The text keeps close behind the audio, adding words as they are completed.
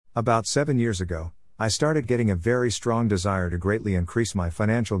About 7 years ago, I started getting a very strong desire to greatly increase my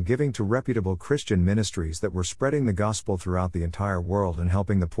financial giving to reputable Christian ministries that were spreading the gospel throughout the entire world and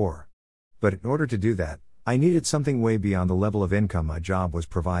helping the poor. But in order to do that, I needed something way beyond the level of income my job was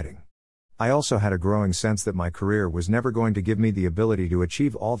providing. I also had a growing sense that my career was never going to give me the ability to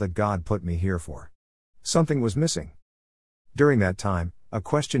achieve all that God put me here for. Something was missing. During that time, a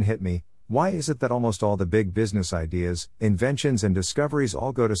question hit me: why is it that almost all the big business ideas, inventions and discoveries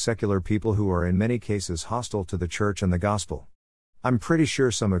all go to secular people who are in many cases hostile to the church and the gospel? I'm pretty sure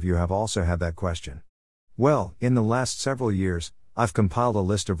some of you have also had that question. Well, in the last several years, I've compiled a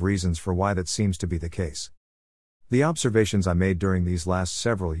list of reasons for why that seems to be the case. The observations I made during these last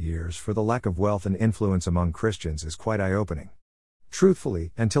several years for the lack of wealth and influence among Christians is quite eye-opening.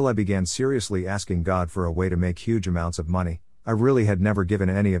 Truthfully, until I began seriously asking God for a way to make huge amounts of money, I really had never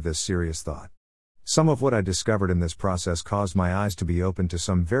given any of this serious thought. Some of what I discovered in this process caused my eyes to be opened to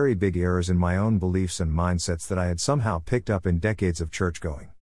some very big errors in my own beliefs and mindsets that I had somehow picked up in decades of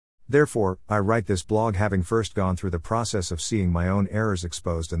church-going. Therefore, I write this blog having first gone through the process of seeing my own errors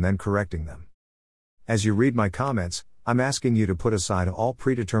exposed and then correcting them. As you read my comments, I'm asking you to put aside all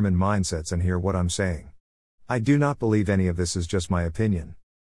predetermined mindsets and hear what I'm saying. I do not believe any of this is just my opinion.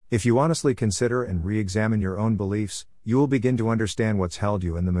 If you honestly consider and re-examine your own beliefs, you will begin to understand what's held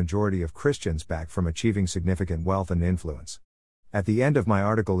you and the majority of Christians back from achieving significant wealth and influence. At the end of my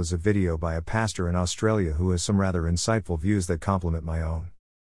article is a video by a pastor in Australia who has some rather insightful views that complement my own.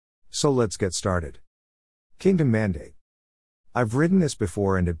 So let's get started. Kingdom Mandate. I've written this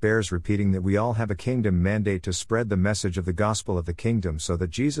before and it bears repeating that we all have a kingdom mandate to spread the message of the gospel of the kingdom so that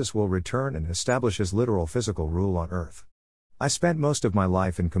Jesus will return and establish his literal physical rule on earth. I spent most of my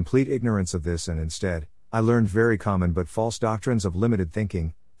life in complete ignorance of this and instead, I learned very common but false doctrines of limited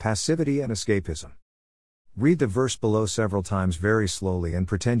thinking, passivity and escapism. Read the verse below several times very slowly and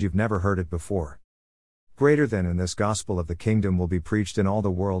pretend you've never heard it before. Greater than in this gospel of the kingdom will be preached in all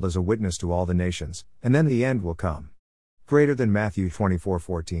the world as a witness to all the nations, and then the end will come. Greater than Matthew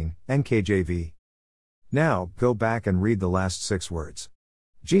 24:14, NKJV. Now, go back and read the last 6 words.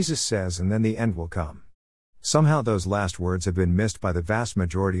 Jesus says, and then the end will come. Somehow those last words have been missed by the vast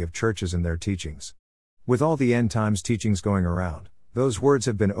majority of churches in their teachings. With all the end times teachings going around, those words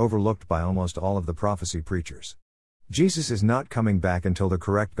have been overlooked by almost all of the prophecy preachers. Jesus is not coming back until the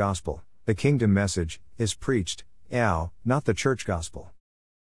correct gospel, the kingdom message, is preached, not the church gospel.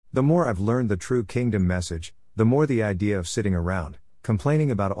 The more I've learned the true kingdom message, the more the idea of sitting around,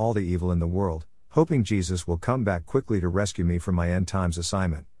 complaining about all the evil in the world, hoping Jesus will come back quickly to rescue me from my end times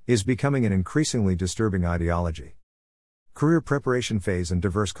assignment, is becoming an increasingly disturbing ideology. Career preparation phase and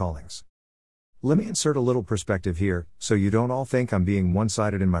diverse callings. Let me insert a little perspective here, so you don't all think I'm being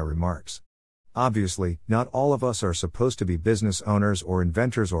one-sided in my remarks. Obviously, not all of us are supposed to be business owners or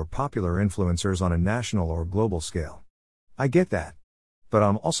inventors or popular influencers on a national or global scale. I get that. But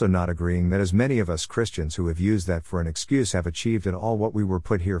I'm also not agreeing that as many of us Christians who have used that for an excuse have achieved at all what we were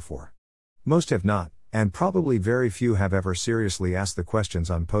put here for. Most have not, and probably very few have ever seriously asked the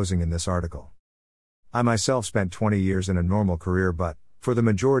questions I'm posing in this article. I myself spent 20 years in a normal career but, for the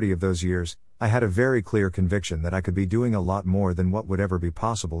majority of those years, I had a very clear conviction that I could be doing a lot more than what would ever be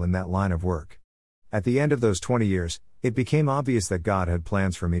possible in that line of work. At the end of those 20 years, it became obvious that God had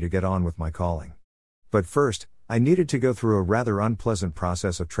plans for me to get on with my calling. But first, I needed to go through a rather unpleasant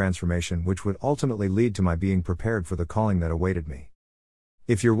process of transformation which would ultimately lead to my being prepared for the calling that awaited me.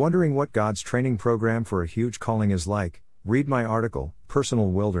 If you're wondering what God's training program for a huge calling is like, read my article, Personal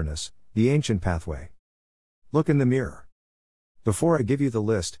Wilderness, The Ancient Pathway. Look in the mirror. Before I give you the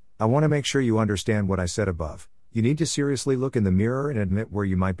list, I want to make sure you understand what I said above. You need to seriously look in the mirror and admit where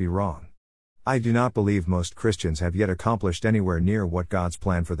you might be wrong. I do not believe most Christians have yet accomplished anywhere near what God's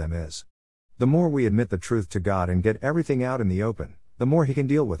plan for them is. The more we admit the truth to God and get everything out in the open, the more He can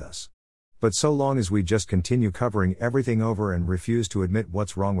deal with us. But so long as we just continue covering everything over and refuse to admit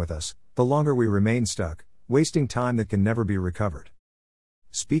what's wrong with us, the longer we remain stuck, wasting time that can never be recovered.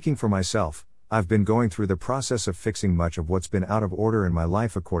 Speaking for myself, I've been going through the process of fixing much of what's been out of order in my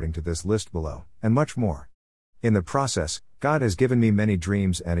life according to this list below, and much more. In the process, God has given me many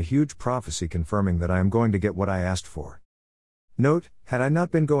dreams and a huge prophecy confirming that I am going to get what I asked for. Note, had I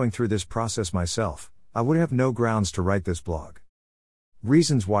not been going through this process myself, I would have no grounds to write this blog.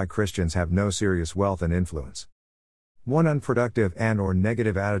 Reasons why Christians have no serious wealth and influence. 1. Unproductive and/or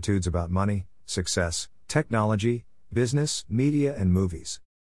negative attitudes about money, success, technology, business, media and movies.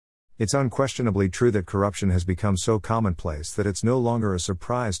 It's unquestionably true that corruption has become so commonplace that it's no longer a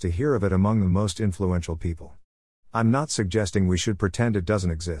surprise to hear of it among the most influential people. I'm not suggesting we should pretend it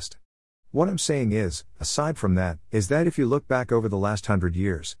doesn't exist. What I'm saying is, aside from that, is that if you look back over the last 100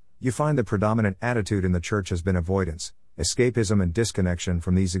 years, you find the predominant attitude in the church has been avoidance, escapism, and disconnection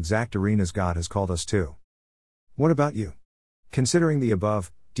from these exact arenas God has called us to. What about you? Considering the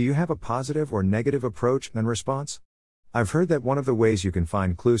above, do you have a positive or negative approach and response? I've heard that one of the ways you can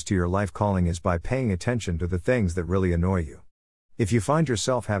find clues to your life calling is by paying attention to the things that really annoy you. If you find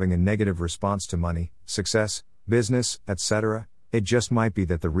yourself having a negative response to money, success, business, etc., it just might be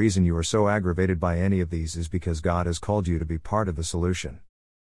that the reason you are so aggravated by any of these is because God has called you to be part of the solution.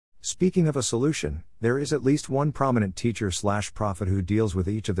 Speaking of a solution, there is at least one prominent teacher/prophet who deals with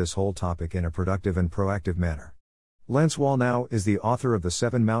each of this whole topic in a productive and proactive manner. Lance Wallnau is the author of the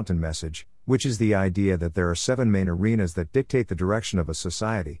Seven Mountain Message, which is the idea that there are 7 main arenas that dictate the direction of a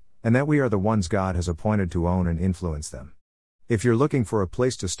society, and that we are the ones God has appointed to own and influence them. If you're looking for a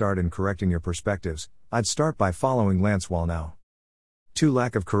place to start in correcting your perspectives, I'd start by following Lance Wallnau. 2.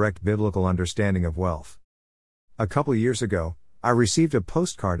 Lack of correct biblical understanding of wealth. A couple years ago, I received a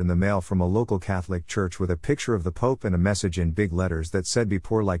postcard in the mail from a local Catholic church with a picture of the Pope and a message in big letters that said, "Be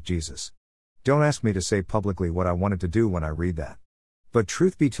poor like Jesus." Don't ask me to say publicly what I wanted to do when I read that. But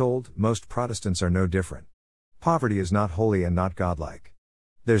truth be told, most Protestants are no different. Poverty is not holy and not godlike.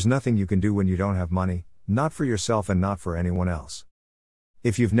 There's nothing you can do when you don't have money, not for yourself and not for anyone else.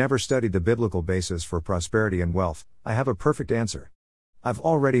 If you've never studied the biblical basis for prosperity and wealth, I have a perfect answer. I've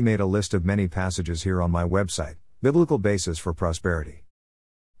already made a list of many passages here on my website, Biblical Basis for Prosperity.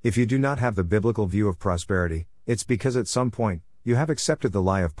 If you do not have the biblical view of prosperity, it's because at some point, you have accepted the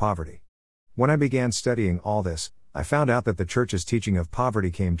lie of poverty. When I began studying all this, I found out that the Church's teaching of poverty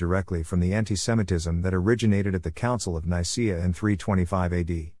came directly from the anti-Semitism that originated at the Council of Nicaea in 325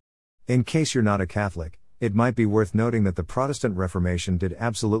 AD. In case you're not a Catholic, it might be worth noting that the Protestant Reformation did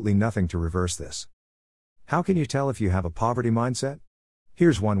absolutely nothing to reverse this. How can you tell if you have a poverty mindset?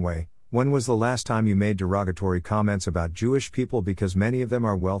 Here's one way. When was the last time you made derogatory comments about Jewish people because many of them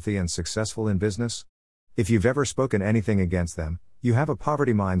are wealthy and successful in business? If you've ever spoken anything against them, you have a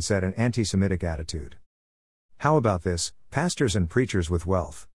poverty mindset and anti-Semitic attitude. How about this, pastors and preachers with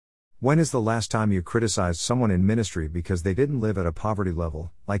wealth? When is the last time you criticized someone in ministry because they didn't live at a poverty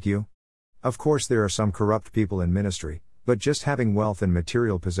level, like you? Of course there are some corrupt people in ministry, but just having wealth and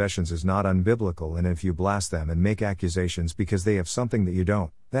material possessions is not unbiblical, and if you blast them and make accusations because they have something that you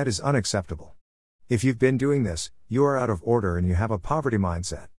don't, that is unacceptable. If you've been doing this, you are out of order and you have a poverty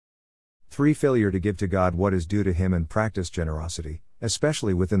mindset. 3. Failure to give to God what is due to Him and practice generosity,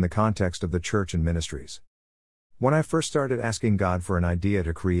 especially within the context of the church and ministries. When I first started asking God for an idea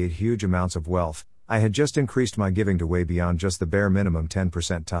to create huge amounts of wealth, I had just increased my giving to way beyond just the bare minimum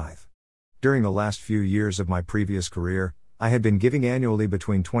 10% tithe. During the last few years of my previous career, I had been giving annually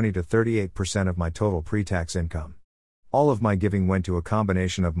between 20 to 38% of my total pre-tax income. All of my giving went to a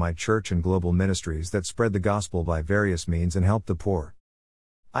combination of my church and global ministries that spread the gospel by various means and helped the poor.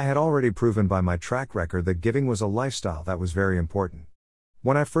 I had already proven by my track record that giving was a lifestyle that was very important.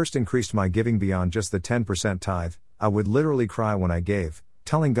 When I first increased my giving beyond just the 10% tithe, I would literally cry when I gave,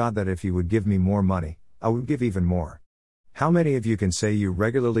 telling God that if He would give me more money, I would give even more. How many of you can say you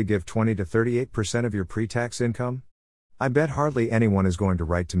regularly give 20 to 38% of your pre-tax income? I bet hardly anyone is going to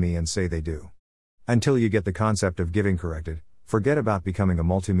write to me and say they do. Until you get the concept of giving corrected, forget about becoming a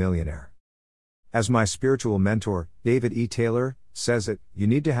multimillionaire. As my spiritual mentor, David E. Taylor, says it, you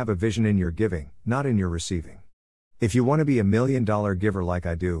need to have a vision in your giving, not in your receiving. If you want to be $1 million giver like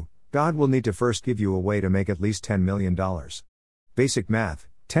I do, God will need to first give you a way to make at least $10 million. Basic math,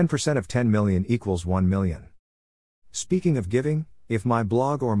 10% of 10 million equals 1 million. Speaking of giving, if my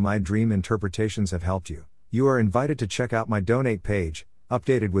blog or my dream interpretations have helped you, you are invited to check out my donate page,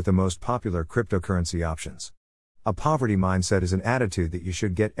 updated with the most popular cryptocurrency options. A poverty mindset is an attitude that you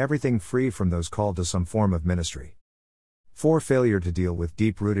should get everything free from those called to some form of ministry. 4. Failure to deal with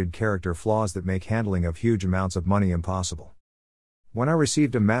deep-rooted character flaws that make handling of huge amounts of money impossible. When I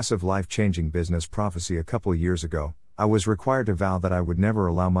received a massive life-changing business prophecy a couple years ago, I was required to vow that I would never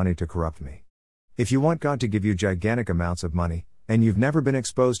allow money to corrupt me. If you want God to give you gigantic amounts of money, and you've never been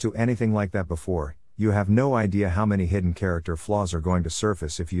exposed to anything like that before, you have no idea how many hidden character flaws are going to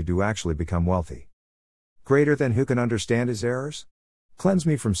surface if you do actually become wealthy. Greater than who can understand His errors? Cleanse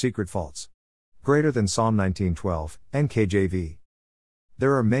me from secret faults. Greater than Psalm 19:12, NKJV.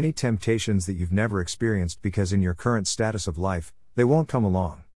 There are many temptations that you've never experienced because in your current status of life, they won't come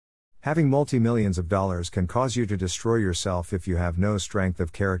along. Having multi-millions of dollars can cause you to destroy yourself if you have no strength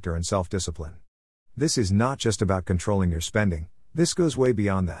of character and self-discipline. This is not just about controlling your spending, this goes way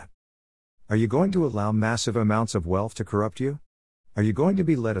beyond that. Are you going to allow massive amounts of wealth to corrupt you? Are you going to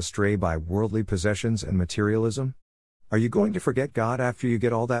be led astray by worldly possessions and materialism? Are you going to forget God after you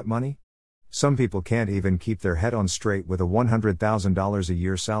get all that money? Some people can't even keep their head on straight with a $100,000 a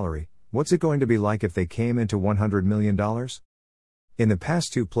year salary. What's it going to be like if they came into $100 million? In the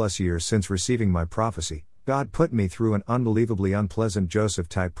past 2+ years since receiving my prophecy, God put me through an unbelievably unpleasant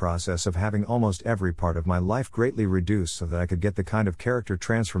Joseph-type process of having almost every part of my life greatly reduced so that I could get the kind of character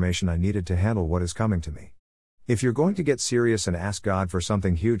transformation I needed to handle what is coming to me. If you're going to get serious and ask God for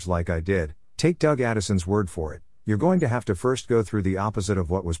something huge like I did, take Doug Addison's word for it, you're going to have to first go through the opposite of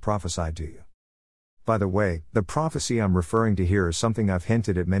what was prophesied to you. By the way, the prophecy I'm referring to here is something I've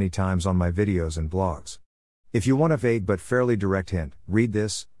hinted at many times on my videos and blogs. If you want a vague but fairly direct hint, read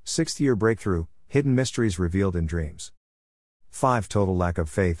this: 6th Year Breakthrough, Hidden Mysteries Revealed in Dreams. 5. Total lack of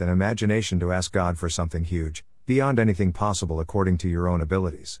faith and imagination to ask God for something huge, beyond anything possible according to your own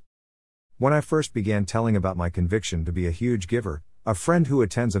abilities. When I first began telling about my conviction to be a huge giver, a friend who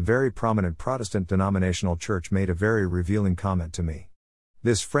attends a very prominent Protestant denominational church made a very revealing comment to me.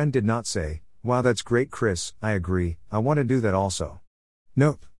 This friend did not say, "Wow, that's great, Chris, I agree, I want to do that also."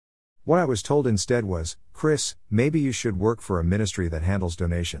 Nope. What I was told instead was, "Chris, maybe you should work for a ministry that handles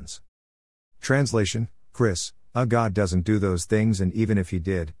donations." Translation: Chris, God doesn't do those things, and even if he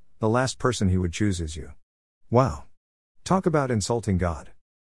did, the last person he would choose is you. Wow. Talk about insulting God.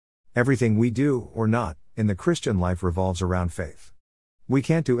 Everything we do, or not, in the Christian life revolves around faith. We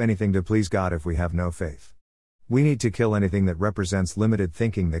can't do anything to please God if we have no faith. We need to kill anything that represents limited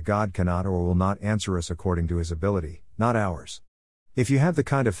thinking that God cannot or will not answer us according to his ability, not ours. If you have the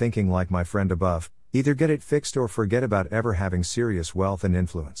kind of thinking like my friend above, either get it fixed or forget about ever having serious wealth and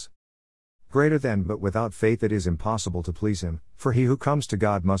influence. Greater than, but without faith it is impossible to please him, for he who comes to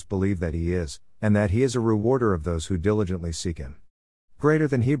God must believe that he is, and that he is a rewarder of those who diligently seek him. Greater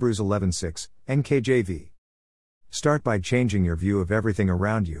than Hebrews 11:6, NKJV. Start by changing your view of everything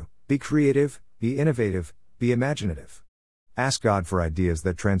around you. Be creative, be innovative, be imaginative. Ask God for ideas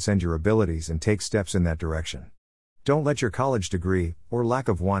that transcend your abilities and take steps in that direction. Don't let your college degree, or lack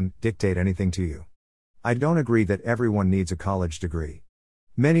of one, dictate anything to you. I don't agree that everyone needs a college degree.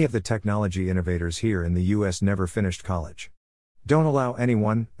 Many of the technology innovators here in the US never finished college. Don't allow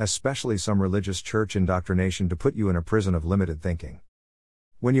anyone, especially some religious church indoctrination, to put you in a prison of limited thinking.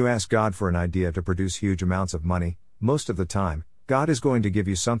 When you ask God for an idea to produce huge amounts of money, most of the time, God is going to give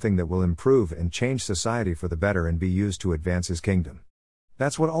you something that will improve and change society for the better and be used to advance his kingdom.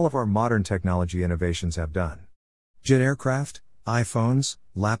 That's what all of our modern technology innovations have done. Jet aircraft, iPhones,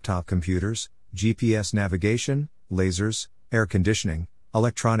 laptop computers, GPS navigation, lasers, air conditioning,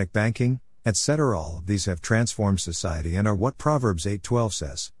 electronic banking, etc. All of these have transformed society and are what Proverbs 8:12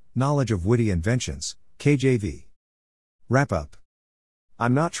 says, knowledge of witty inventions, KJV. Wrap up.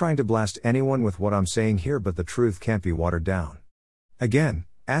 I'm not trying to blast anyone with what I'm saying here, but the truth can't be watered down. Again,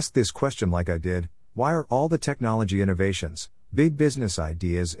 ask this question like I did: why are all the technology innovations, big business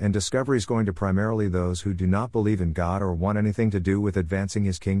ideas and discoveries going to primarily those who do not believe in God or want anything to do with advancing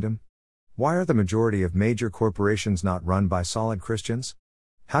his kingdom? Why are the majority of major corporations not run by solid Christians?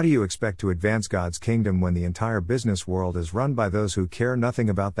 How do you expect to advance God's kingdom when the entire business world is run by those who care nothing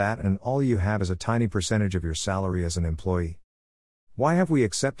about that and all you have is a tiny percentage of your salary as an employee? Why have we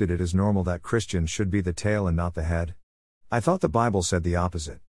accepted it as normal that Christians should be the tail and not the head? I thought the Bible said the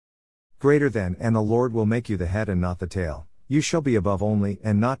opposite. Greater than, and the Lord will make you the head and not the tail. You shall be above only,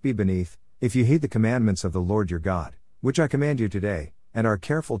 and not be beneath, if you heed the commandments of the Lord your God, which I command you today, and are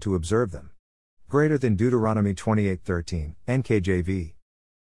careful to observe them. Greater than Deuteronomy 28:13, NKJV.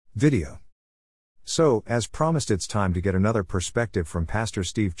 Video. So, as promised, it's time to get another perspective from Pastor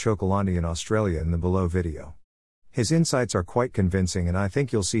Steve Cioccolanti in Australia in the below video. His insights are quite convincing, and I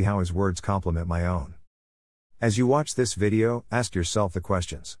think you'll see how his words complement my own. As you watch this video, ask yourself the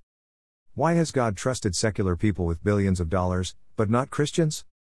questions. Why has God trusted secular people with billions of dollars, but not Christians?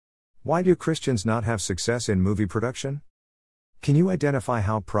 Why do Christians not have success in movie production? Can you identify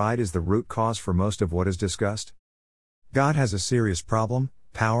how pride is the root cause for most of what is discussed? God has a serious problem: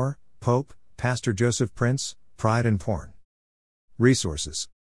 power, Pope, Pastor Joseph Prince, pride and porn. Resources.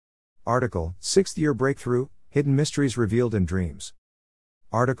 Article, 6th Year Breakthrough, Hidden Mysteries Revealed in Dreams.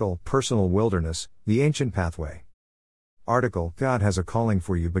 Article, Personal Wilderness, The Ancient Pathway. Article, God has a calling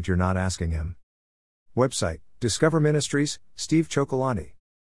for you but you're not asking him. Website, Discover Ministries, Steve Cioccolanti.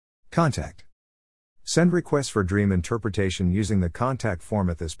 Contact. Send requests for dream interpretation using the contact form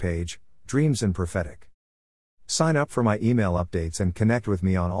at this page, Dreams and Prophetic. Sign up for my email updates and connect with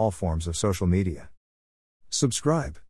me on all forms of social media. Subscribe.